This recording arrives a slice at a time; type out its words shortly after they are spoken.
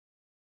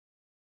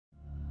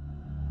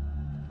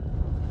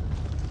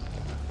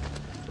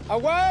A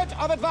word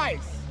of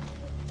advice.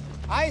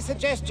 I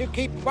suggest you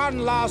keep one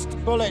last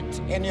bullet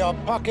in your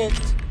pocket.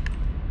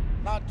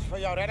 Not for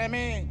your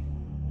enemy,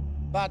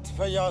 but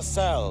for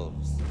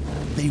yourselves.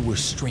 They were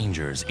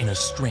strangers in a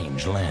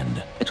strange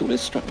land. It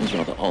always struck me as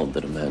rather odd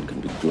that a man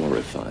can be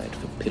glorified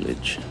for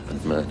pillage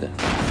and murder,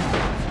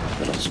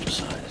 but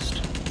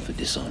ostracized for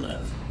dishonor.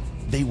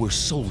 They were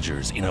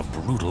soldiers in a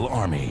brutal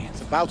army.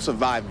 It's about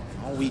surviving.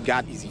 All we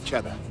got is each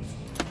other.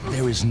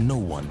 There is no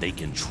one they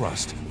can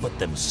trust but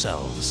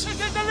themselves.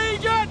 This is the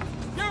Legion!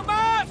 You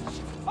march,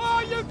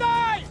 or you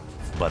die!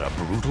 But a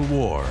brutal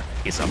war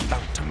is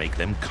about to make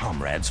them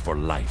comrades for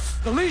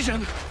life. The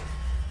Legion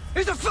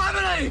is a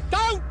family!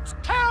 Don't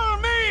tell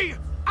me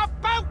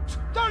about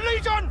the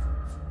Legion!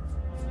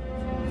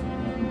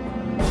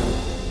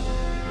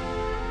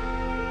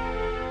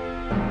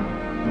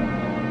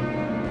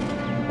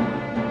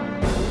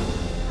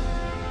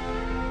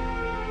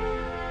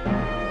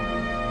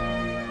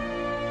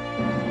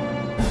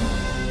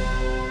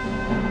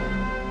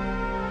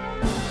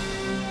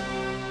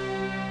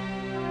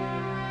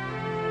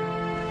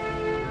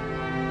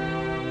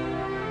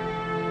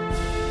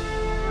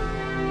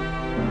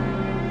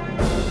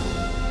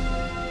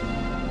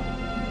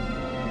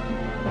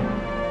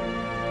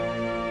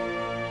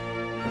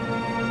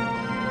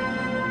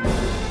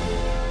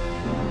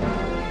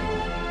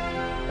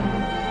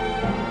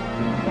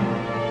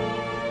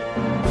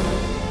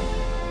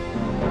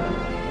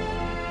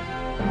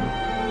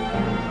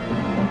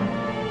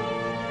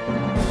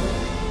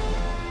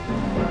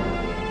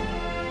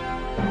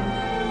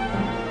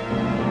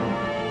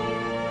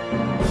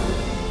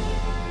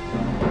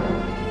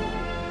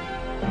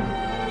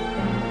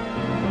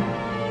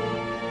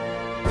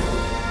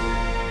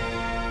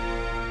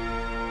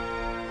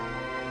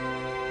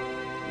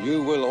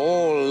 You will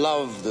all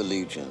love the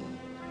Legion,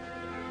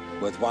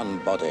 with one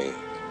body,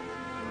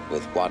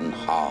 with one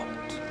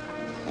heart,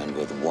 and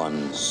with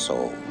one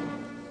soul.